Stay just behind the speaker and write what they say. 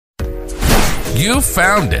You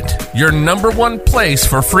found it, your #1 place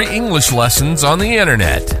for free English lessons on the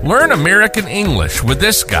internet. Learn American English with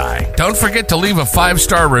this guy. Don't forget to leave a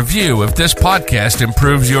 5-star review if this podcast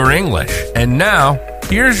improves your English. And now,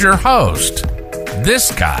 here's your host,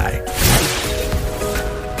 this guy.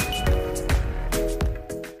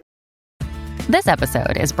 This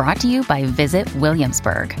episode is brought to you by Visit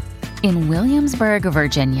Williamsburg. In Williamsburg,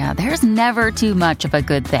 Virginia, there's never too much of a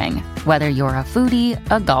good thing. Whether you're a foodie,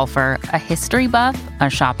 a golfer, a history buff, a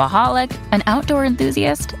shopaholic, an outdoor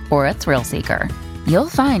enthusiast, or a thrill seeker, you'll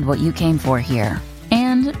find what you came for here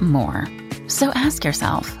and more. So ask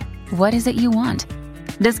yourself, what is it you want?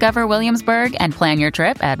 Discover Williamsburg and plan your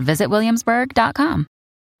trip at visitwilliamsburg.com.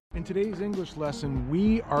 In today's English lesson,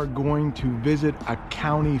 we are going to visit a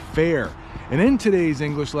county fair. And in today's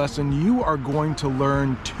English lesson, you are going to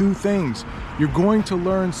learn 2 things. You're going to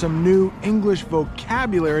learn some new English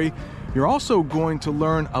vocabulary. You're also going to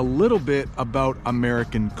learn a little bit about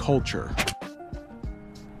American culture.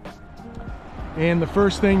 And the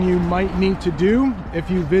first thing you might need to do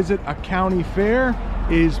if you visit a county fair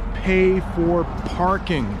is pay for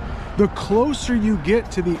parking. The closer you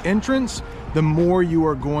get to the entrance, the more you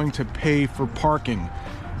are going to pay for parking.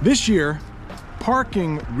 This year,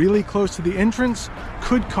 parking really close to the entrance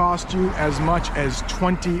could cost you as much as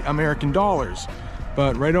 20 American dollars.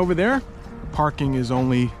 But right over there, parking is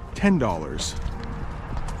only $10.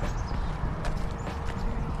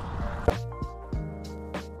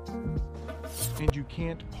 And you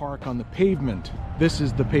can't park on the pavement. This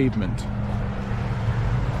is the pavement.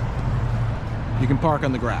 You can park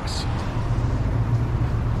on the grass.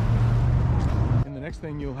 Next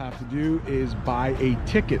thing you'll have to do is buy a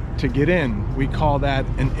ticket to get in. We call that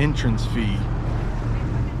an entrance fee.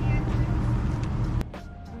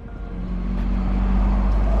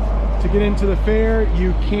 To get into the fair,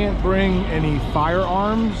 you can't bring any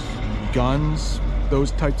firearms, guns,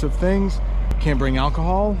 those types of things. Can't bring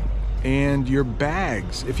alcohol, and your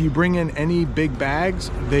bags. If you bring in any big bags,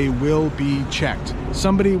 they will be checked.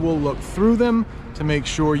 Somebody will look through them to make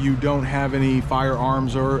sure you don't have any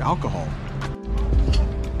firearms or alcohol.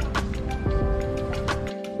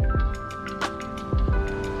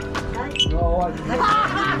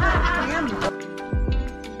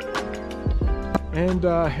 And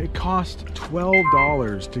it cost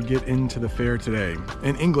 $12 to get into the fair today.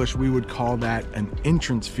 In English, we would call that an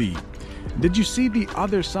entrance fee. Did you see the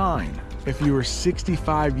other sign? If you were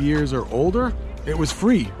 65 years or older, it was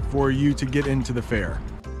free for you to get into the fair.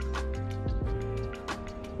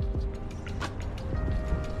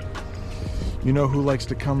 You know who likes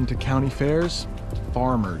to come to county fairs?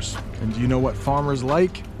 Farmers. And do you know what farmers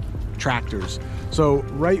like? Tractors. So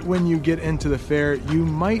right when you get into the fair, you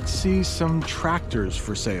might see some tractors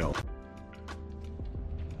for sale.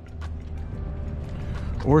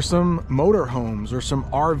 Or some motorhomes or some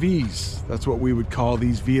RVs. That's what we would call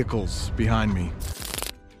these vehicles behind me.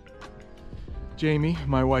 Jamie,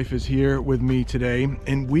 my wife, is here with me today,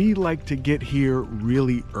 and we like to get here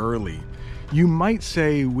really early. You might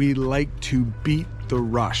say we like to beat the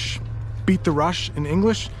rush. Beat the rush in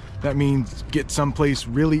English? That means get someplace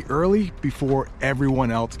really early before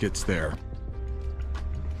everyone else gets there.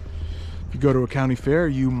 If you go to a county fair,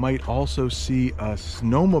 you might also see a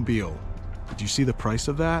snowmobile. Did you see the price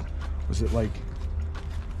of that? Was it like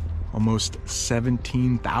almost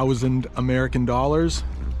 17,000 American dollars?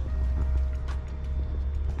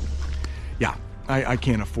 Yeah, I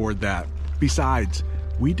can't afford that. Besides,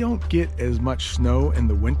 we don't get as much snow in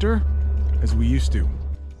the winter as we used to.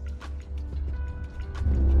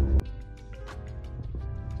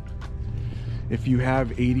 If you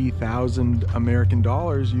have 80,000 American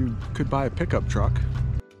dollars, you could buy a pickup truck.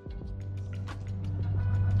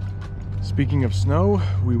 Speaking of snow,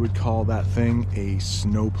 we would call that thing a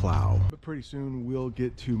snowplow. But pretty soon we'll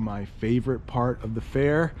get to my favorite part of the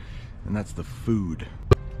fair, and that's the food.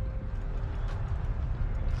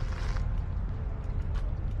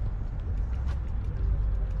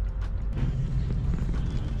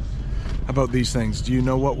 How about these things? Do you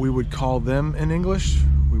know what we would call them in English?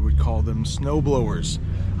 We would call them snowblowers.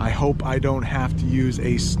 I hope I don't have to use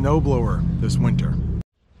a snowblower this winter.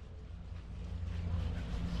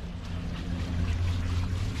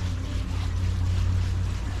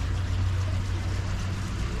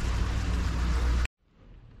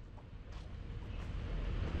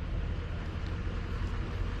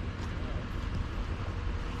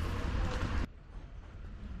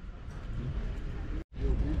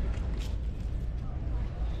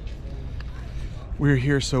 We're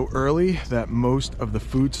here so early that most of the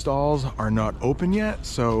food stalls are not open yet,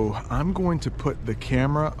 so I'm going to put the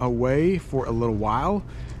camera away for a little while,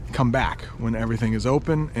 come back when everything is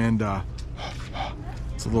open, and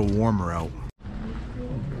It's a little warmer out.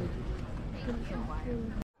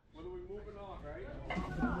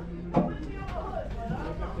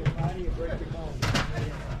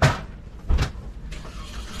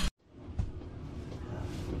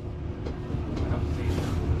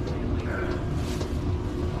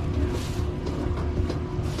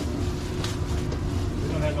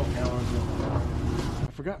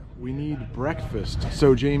 We need breakfast.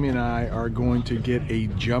 So Jamie and I are going to get a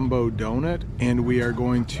jumbo donut and we are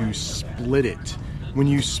going to split it. When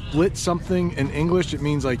you split something in English, it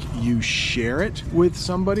means like you share it with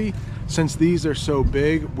somebody. Since these are so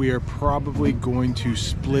big, we are probably going to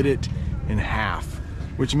split it in half,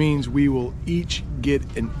 which means we will each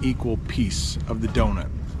get an equal piece of the donut.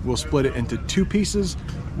 We'll split it into 2 pieces.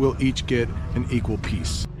 We'll each get an equal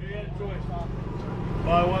piece.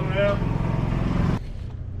 Buy one now.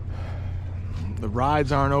 The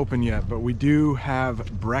rides aren't open yet, but we do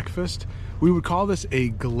have breakfast. We would call this a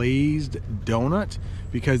glazed donut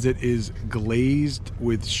because it is glazed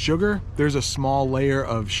with sugar. There's a small layer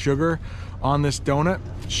of sugar on this donut.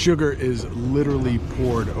 Sugar is literally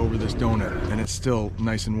poured over this donut and it's still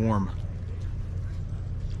nice and warm.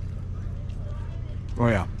 Oh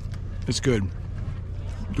yeah, it's good.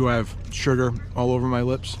 Do I have sugar all over my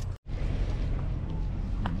lips?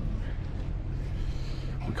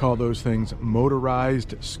 We call those things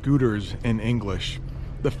motorized scooters in English.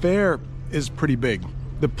 The fair is pretty big.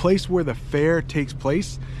 The place where the fair takes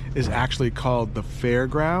place is actually called the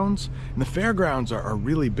fairgrounds. And the fairgrounds are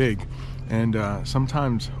really big. And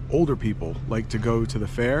sometimes older people like to go to the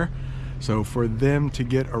fair. So for them to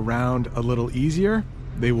get around a little easier,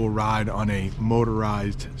 they will ride on a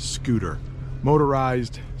motorized scooter.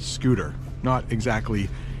 Motorized scooter. Not exactly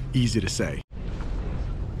easy to say.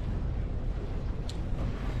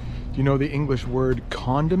 Do you know the English word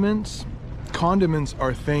condiments? Condiments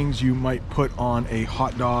are things you might put on a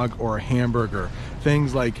hot dog or a hamburger.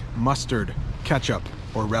 Things like mustard, ketchup,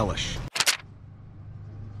 or relish.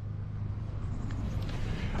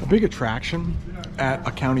 A big attraction at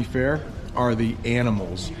a county fair are the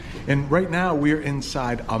animals. And right now we're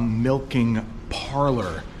inside a milking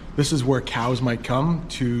parlor. This is where cows might come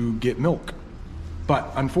to get milk.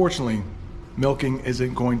 But unfortunately, milking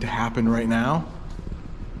isn't going to happen right now.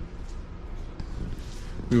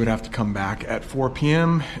 We would have to come back at 4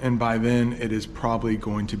 p.m. and by then it is probably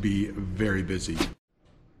going to be very busy.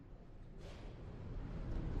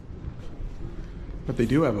 But they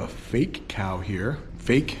do have a fake cow here.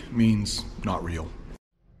 Fake means not real.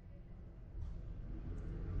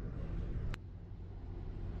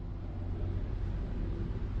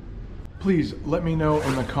 Please let me know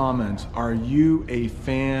in the comments, are you a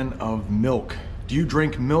fan of milk? Do you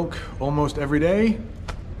drink milk almost every day?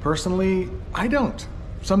 Personally, I don't.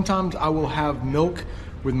 Sometimes I will have milk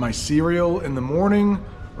with my cereal in the morning,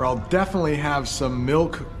 or I'll definitely have some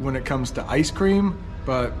milk when it comes to ice cream,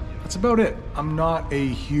 but that's about it. I'm not a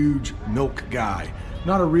huge milk guy.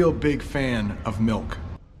 Not a real big fan of milk.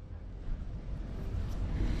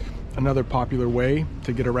 Another popular way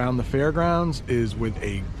to get around the fairgrounds is with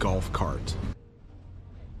a golf cart.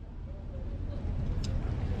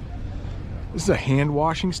 This is a hand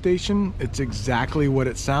washing station. It's exactly what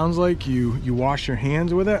it sounds like. You wash your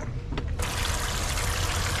hands with it.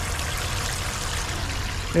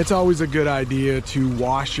 It's always a good idea to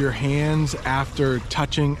wash your hands after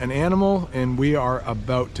touching an animal, and we are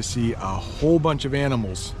about to see a whole bunch of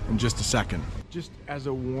animals in just a second. Just as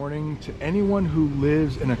a warning to anyone who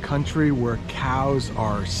lives in a country where cows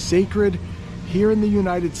are sacred, here in the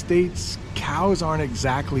United States, cows aren't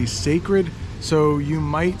exactly sacred. So you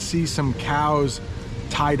might see some cows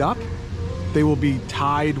tied up. They will be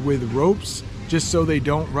tied with ropes just so they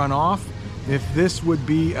don't run off. If this would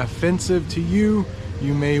be offensive to you,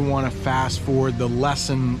 you may want to fast forward the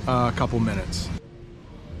lesson a couple minutes.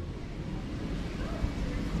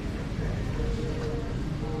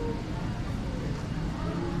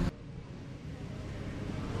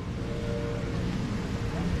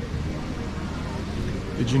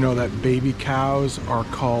 Did you know that baby cows are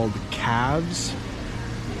called calves?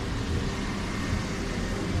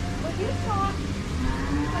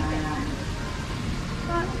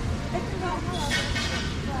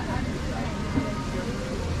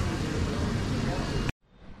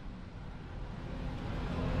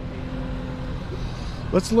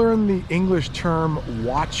 Let's learn the English term,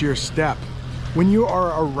 watch your step. When you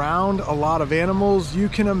are around a lot of animals, you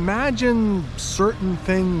can imagine certain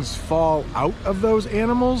things fall out of those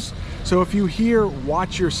animals. So if you hear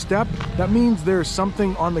watch your step, that means there's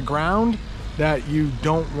something on the ground that you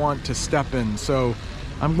don't want to step in. So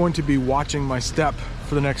I'm going to be watching my step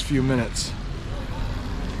for the next few minutes.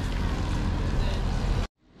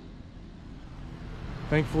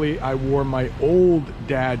 Thankfully, I wore my old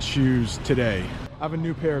dad shoes today. I have a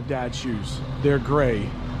new pair of dad shoes. They're gray.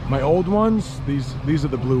 My old ones, these are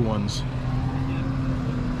the blue ones.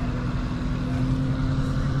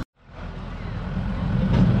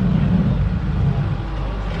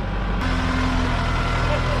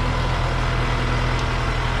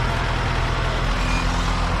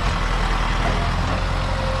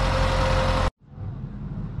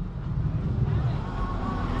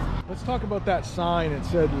 Let's talk about that sign. It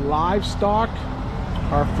said livestock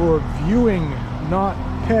are for viewing, not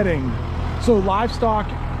petting. So livestock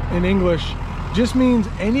in English just means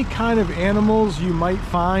any kind of animals you might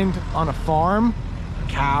find on a farm,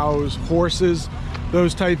 cows, horses,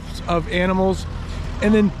 those types of animals.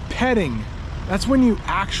 And then petting, that's when you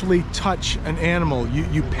actually touch an animal,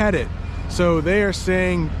 you pet it. So they are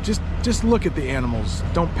saying just look at the animals,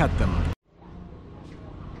 don't pet them.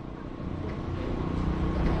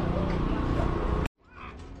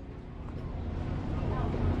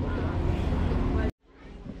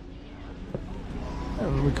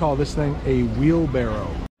 And we call this thing a wheelbarrow.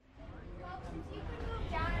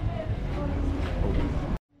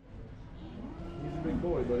 He's a big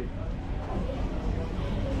boy, buddy.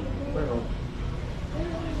 Barrel.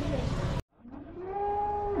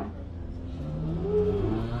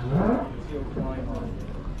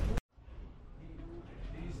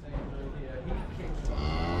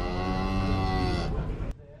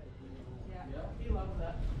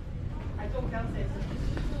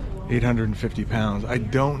 $850 pounds. I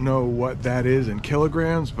don't know what that is in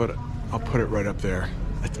kilograms, but I'll put it right up there.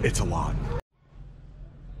 It's a lot.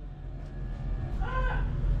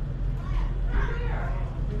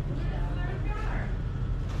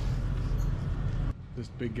 This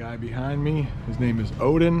big guy behind me, his name is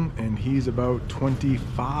Odin, and he's about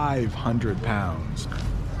 2,500 pounds.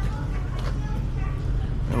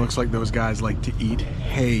 It looks like those guys like to eat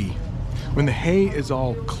hay. When the hay is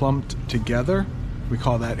all clumped together, we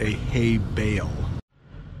call that a hay bale.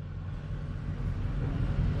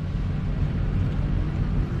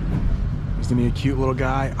 Isn't he a cute little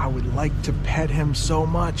guy? I would like to pet him so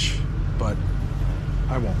much, but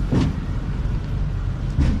I won't.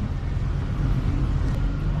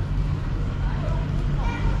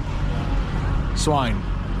 Swine.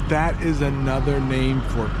 That is another name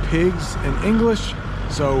for pigs in English.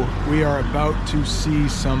 So we are about to see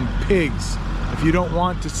some pigs. If you don't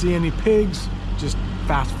want to see any pigs, just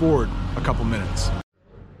fast forward a couple minutes.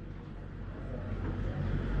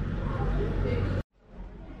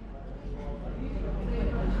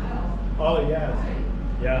 Oh, yes.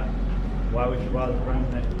 Yeah. Why would you bother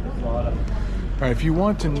bringing it to slaughter? All right, if you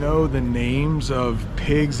want to know the names of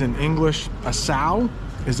pigs in English, a sow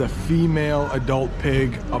is a female adult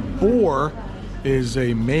pig, a boar is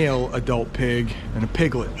a male adult pig, and a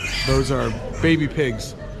piglet. Those are baby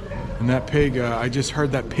pigs. And that pig, I just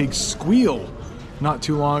heard that pig squeal. Not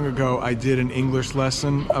too long ago, I did an English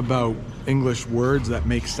lesson about English words that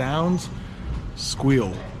make sounds.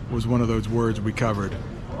 Squeal was one of those words we covered.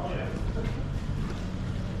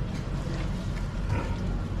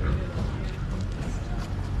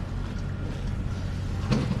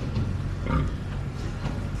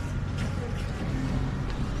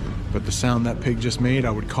 But the sound that pig just made,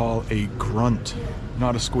 I would call a grunt,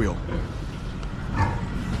 not a squeal.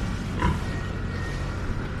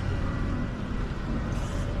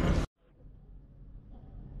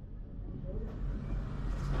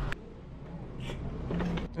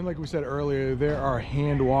 And like we said earlier, there are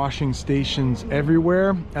hand washing stations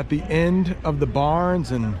everywhere at the end of the barns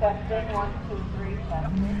and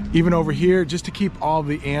even over here, just to keep all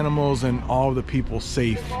the animals and all the people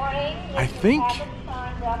safe. I think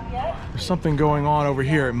there's something going on over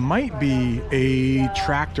here. It might be a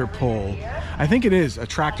tractor pull. I think it is a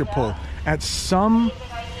tractor pull. At some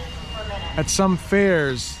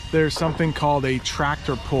fairs, there's something called a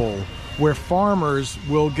tractor pull, where farmers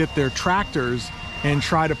will get their tractors and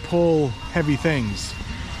try to pull heavy things.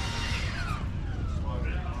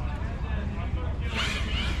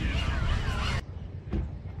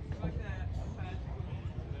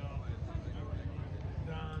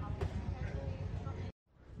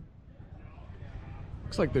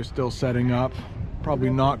 Looks like they're still setting up.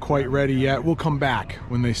 Probably not quite ready yet. We'll come back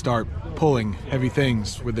when they start pulling heavy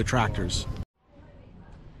things with their tractors.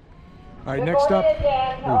 All right, next up,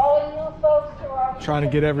 trying to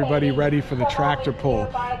get everybody ready for the tractor pull.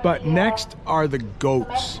 But next are the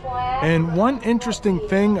goats. And one interesting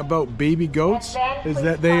thing about baby goats is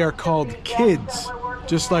that they are called kids,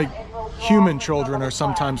 just like human children are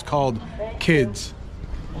sometimes called kids.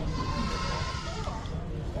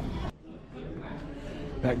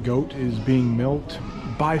 That goat is being milked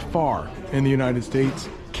by far in the United States,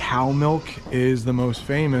 cow milk is the most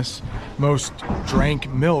famous, most drank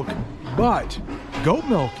milk, but goat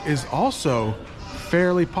milk is also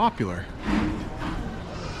fairly popular.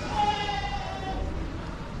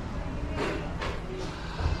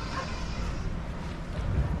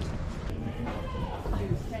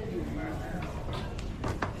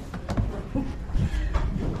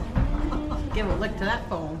 Give a lick to that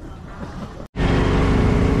phone.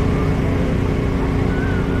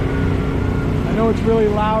 I know it's really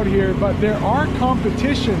loud here, but there are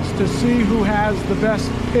competitions to see who has the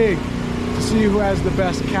best pig, to see who has the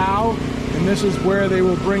best cow, and this is where they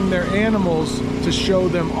will bring their animals to show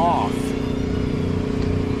them off.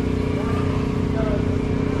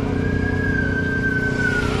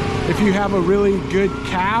 If you have a really good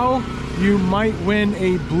cow, you might win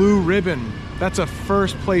a blue ribbon. That's a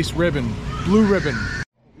first place ribbon, blue ribbon.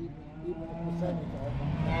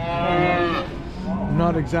 I'm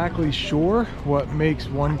not exactly sure what makes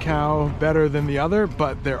one cow better than the other,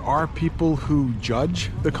 but there are people who judge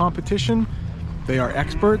the competition. They are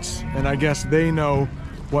experts, and I guess they know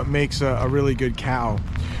what makes a really good cow.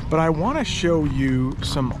 But I want to show you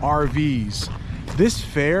some RVs. This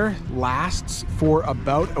fair lasts for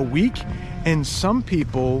about a week, and some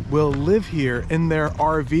people will live here in their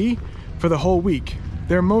RV for the whole week.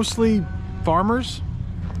 They're mostly farmers,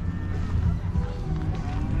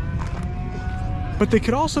 but they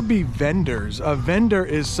could also be vendors. A vendor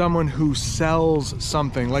is someone who sells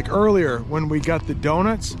something. Like earlier when we got the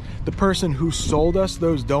donuts, the person who sold us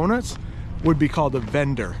those donuts would be called a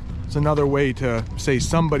vendor. It's another way to say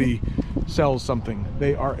somebody sells something.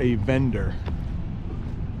 They are a vendor.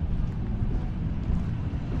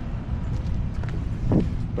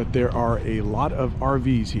 But there are a lot of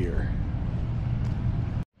RVs here.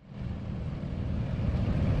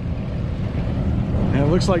 And it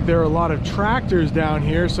looks like there are a lot of tractors down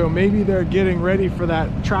here, so maybe they're getting ready for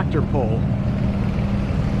that tractor pull.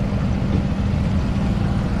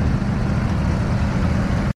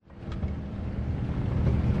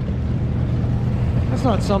 That's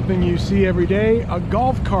not something you see every day. A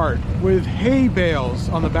golf cart with hay bales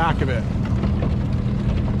on the back of it.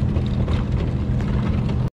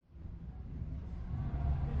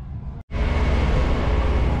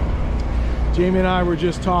 Jamie and I were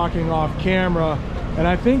just talking off camera, and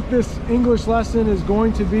I think this English lesson is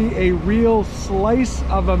going to be a real slice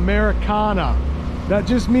of Americana. That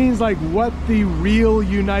just means like what the real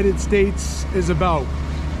United States is about.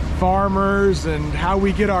 Farmers and how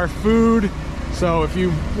we get our food. So if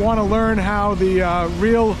you want to learn how the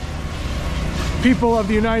real people of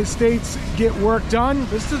the United States get work done,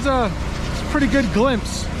 this is a pretty good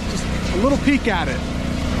glimpse, just a little peek at it.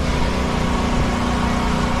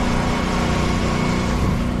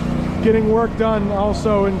 Getting work done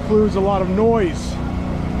also includes a lot of noise.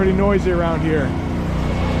 Pretty noisy around here.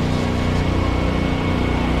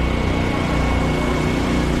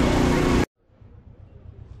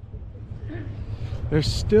 They're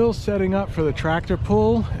still setting up for the tractor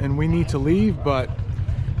pull and we need to leave, but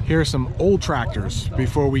here are some old tractors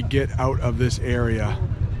before we get out of this area.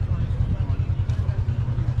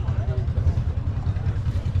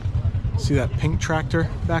 See that pink tractor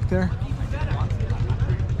back there?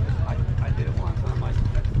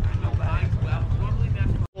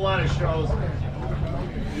 A lot of shows.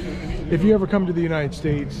 If you ever come to the United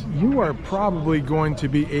States, you are probably going to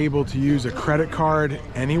be able to use a credit card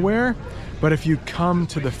anywhere, but if you come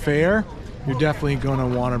to the fair, you're definitely going to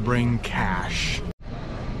want to bring cash.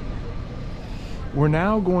 We're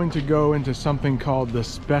now going to go into something called the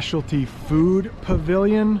Specialty Food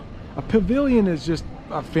Pavilion. A pavilion is just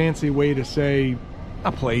a fancy way to say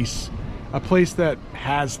a place that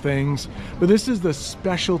has things, but this is the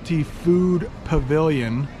Specialty Food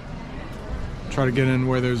Pavilion. Try to get in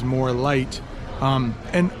where there's more light,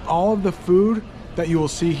 and all of the food that you will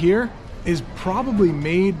see here is probably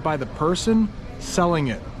made by the person selling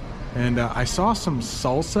it. And I saw some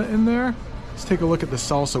salsa in there. Let's take a look at the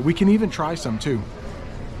salsa. We can even try some too.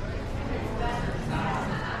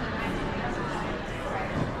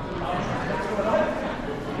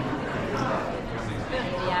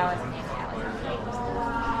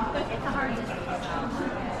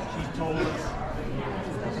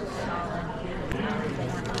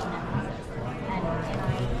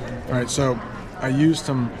 All right, so I used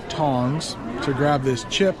some tongs to grab this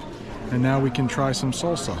chip, and now we can try some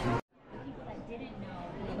salsa.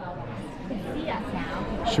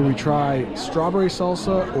 Should we try strawberry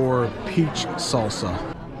salsa or peach salsa?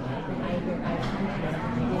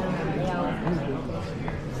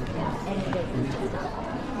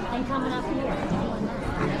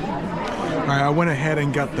 All right, I went ahead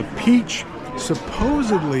and got the peach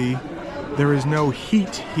supposedly there is no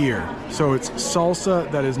heat here, so it's salsa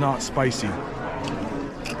that is not spicy.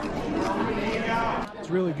 It's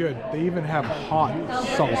really good. They even have hot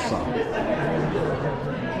salsa.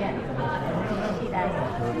 She does.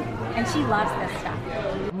 And she loves this stuff.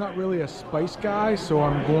 I'm not really a spice guy, so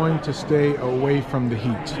I'm going to stay away from the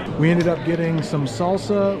heat. We ended up getting some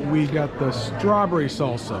salsa. We got the strawberry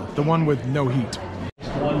salsa, the one with no heat.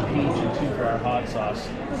 1 peach and 2 for our hot sauce.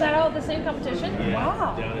 Was that all the same competition? Yeah,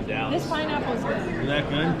 Wow. down in Dallas. This pineapple is good. Isn't that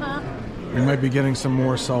good? Uh-huh. We might be getting some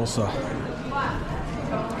more salsa.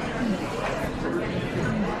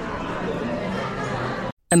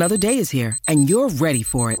 Another day is here, and you're ready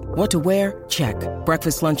for it. What to wear? Check.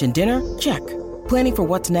 Breakfast, lunch, and dinner? Check. Planning for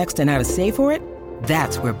what's next and how to save for it?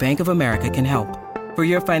 That's where Bank of America can help. For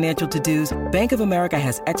your financial to-dos, Bank of America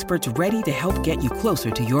has experts ready to help get you closer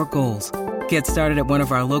to your goals. Get started at one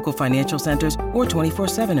of our local financial centers or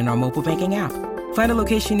 24/7 in our mobile banking app. Find a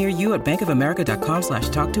location near you at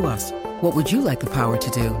bankofamerica.com/talktous. What would you like the power to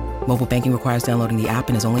do? Mobile banking requires downloading the app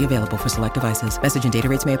and is only available for select devices. Message and data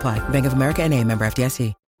rates may apply. Bank of America NA, member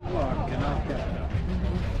FDIC.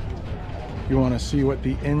 You want to see what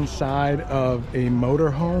the inside of a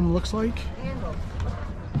motorhome looks like?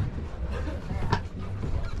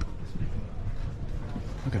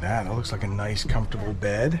 Look at that. That looks like a nice, comfortable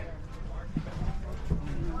bed.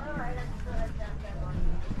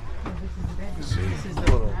 Let's see.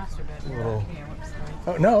 Little.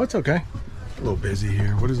 Oh, no, it's okay. A little busy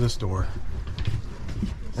here. What is this door?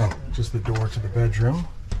 Oh, just the door to the bedroom.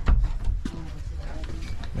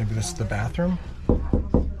 Maybe this is the bathroom.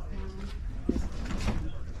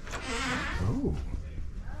 Oh.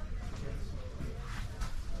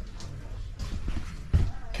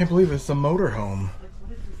 Can't believe it's a motorhome.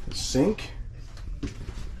 Sink,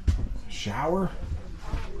 shower,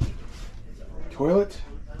 toilet.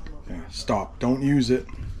 Yeah, stop, don't use it.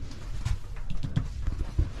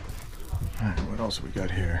 All right, what else we got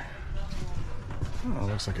here? Oh,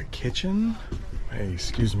 looks like a kitchen. Hey,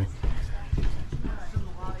 excuse me.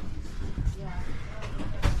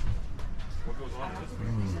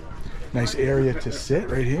 Nice area to sit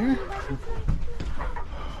right here.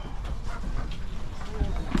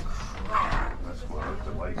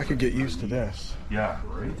 I could get used to this. Yeah,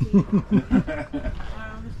 right?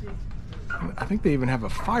 I think they even have a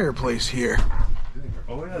fireplace here.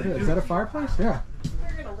 Oh, yeah, Is that a fireplace? Yeah.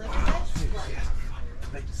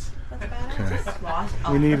 Okay.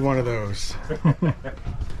 We need one of those.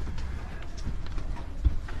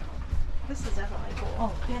 This is definitely cool.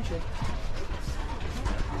 Oh, pantry.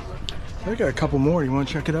 I got a couple more. You want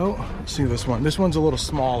to check it out? Let's see this one. This one's a little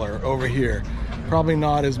smaller over here. Probably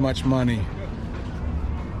not as much money.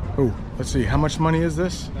 Oh, let's see. How much money is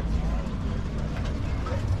this?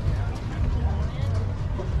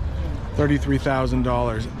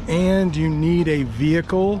 $33,000. And you need a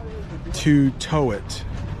vehicle to tow it.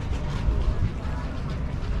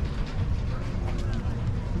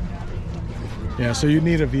 Yeah, so you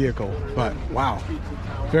need a vehicle, but wow.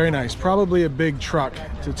 Very nice. Probably a big truck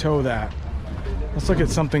to tow that. Let's look at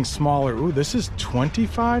something smaller. Ooh, this is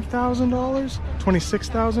 $25,000?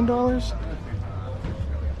 $26,000?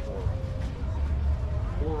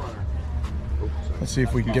 Let's see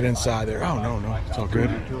if we can get inside there. Oh, no, no, it's all good.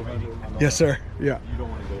 Yes, sir. Yeah.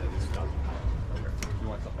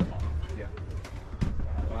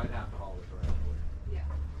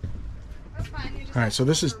 All right, so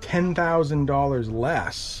this is $10,000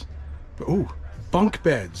 less. Ooh, bunk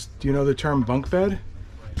beds. Do you know the term bunk bed?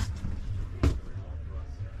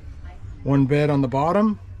 One bed on the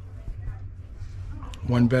bottom,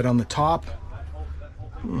 one bed on the top.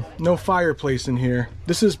 No fireplace in here.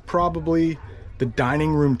 This is probably the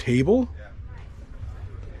dining room table.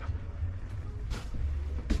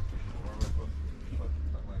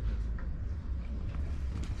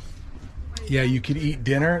 Yeah, you could eat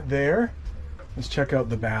dinner there. Let's check out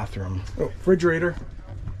the bathroom. Oh, refrigerator.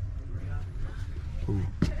 Ooh.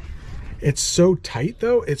 It's so tight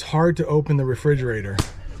though, it's hard to open the refrigerator.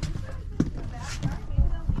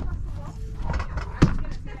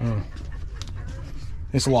 Oh.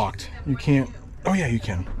 It's locked. You can't. Oh yeah, you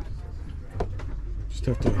can. Just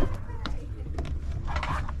have to.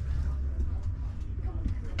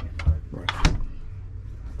 Right.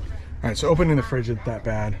 All right, so opening the fridge isn't that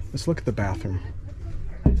bad. Let's look at the bathroom.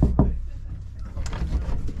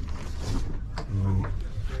 Ooh.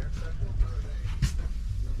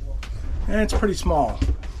 And it's pretty small.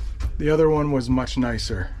 The other one was much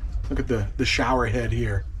nicer. Look at the shower head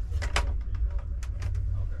here.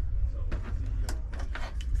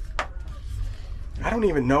 I don't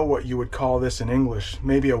even know what you would call this in English.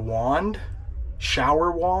 Maybe a wand?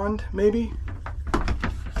 Shower wand, maybe?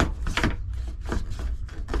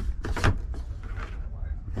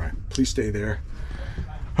 Please stay there.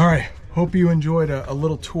 All right, hope you enjoyed a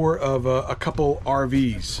little tour of a couple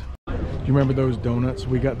RVs. Do you remember those donuts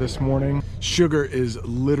we got this morning? Sugar is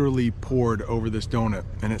literally poured over this donut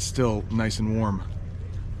and it's still nice and warm.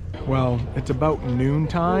 Well, it's about noon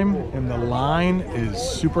time and the line is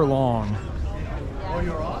super long. Oh,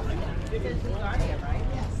 you're off? Because the Guardian, right?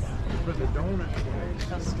 Yes. For the donut.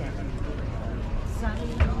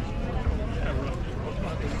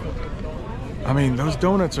 I mean, those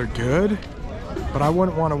donuts are good, but I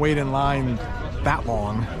wouldn't want to wait in line that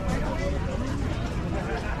long.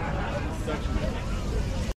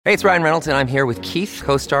 Hey, it's Ryan Reynolds, and I'm here with Keith,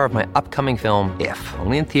 co-star of my upcoming film, If,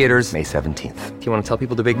 only in theaters May 17th. Do you want to tell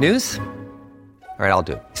people the big news? All right, I'll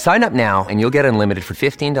do it. Sign up now and you'll get unlimited for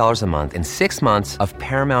 $15 a month and 6 months of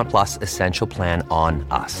Paramount Plus Essential Plan on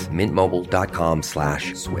us.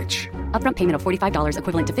 MintMobile.com/switch. Upfront payment of $45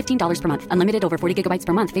 equivalent to $15 per month. Unlimited over 40 gigabytes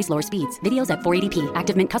per month. Face lower speeds. Videos at 480p.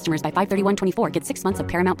 Active Mint customers by 531.24 get 6 months of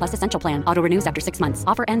Paramount Plus Essential Plan. Auto renews after 6 months.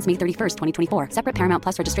 Offer ends May 31st, 2024. Separate Paramount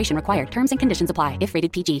Plus registration required. Terms and conditions apply if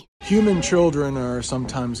rated PG. Human children are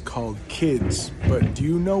sometimes called kids, but do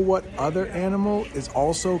you know what other animal is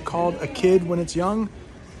also called a kid when it's young?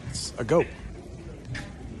 It's a goat.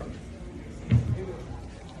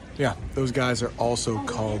 Yeah, those guys are also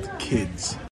called kids.